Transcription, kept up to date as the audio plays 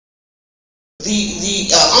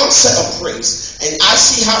the onset of praise, and I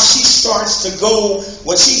see how she starts to go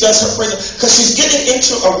when she does her praise, because she's getting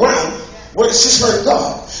into a realm where it's just her and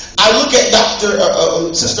God. I look at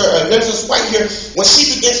Sister Evangelist White here, when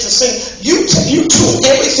she begins to sing, you tune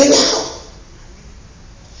everything out.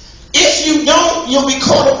 If you don't, you'll be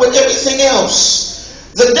caught up with everything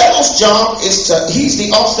else. The devil's job is he's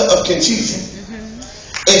the author of confusion.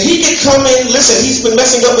 If he could come in, listen, he's been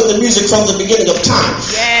messing up with the music from the beginning of time.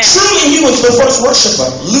 Yes. Truly, he was the first worshiper,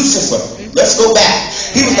 Lucifer. Let's go back.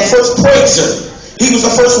 He was the first praiser. He was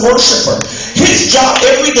the first worshiper. His job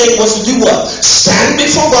every day was to do what? Stand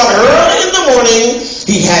before God early in the morning.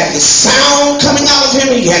 He had the sound coming out of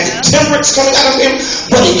him. He had the timbrels coming out of him.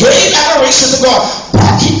 But he gave adoration to God.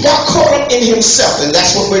 But he got caught up in himself. And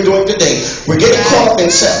that's what we're doing today. We're getting caught up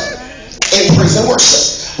in self. In praise and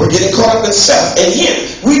worship. We're getting caught up in self. And here,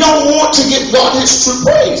 we don't want to give God his true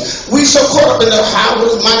praise. We're so caught up in the how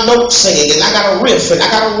is my note singing, and I got a riff, and I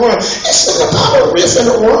got to run. It's not about a riff and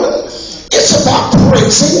a run. It's about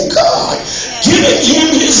praising God. Giving him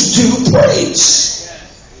his due praise.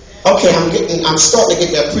 Okay, I'm starting to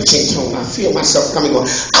get that preaching tone. I feel myself coming on.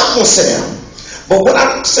 I'm going to sit down. But what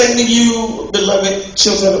I'm saying to you, beloved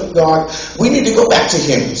children of God, we need to go back to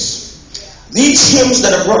hymns. These hymns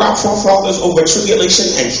that have brought our forefathers over tribulation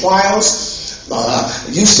and trials,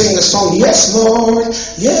 you sing the song, yes, Lord,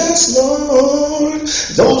 yes, Lord.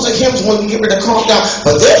 Those are hymns when we get ready to calm down.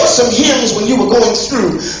 But there were some hymns when you were going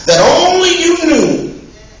through that only you knew.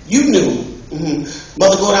 You knew.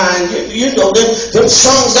 Mother Godine, you know, them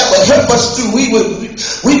songs that would help us through.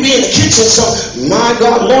 We'd be in the kitchen, so, my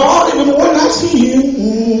God, Lord, it would run out for you.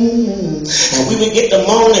 And we would get the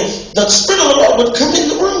moan, and the Spirit of the Lord would come in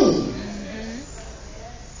the room.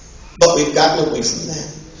 But we've gotten away from that.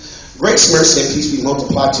 Grace, mercy, and peace be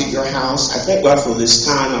multiplied to your house. I thank God for this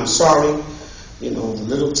time. I'm sorry, the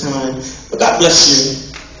little time. But God bless you.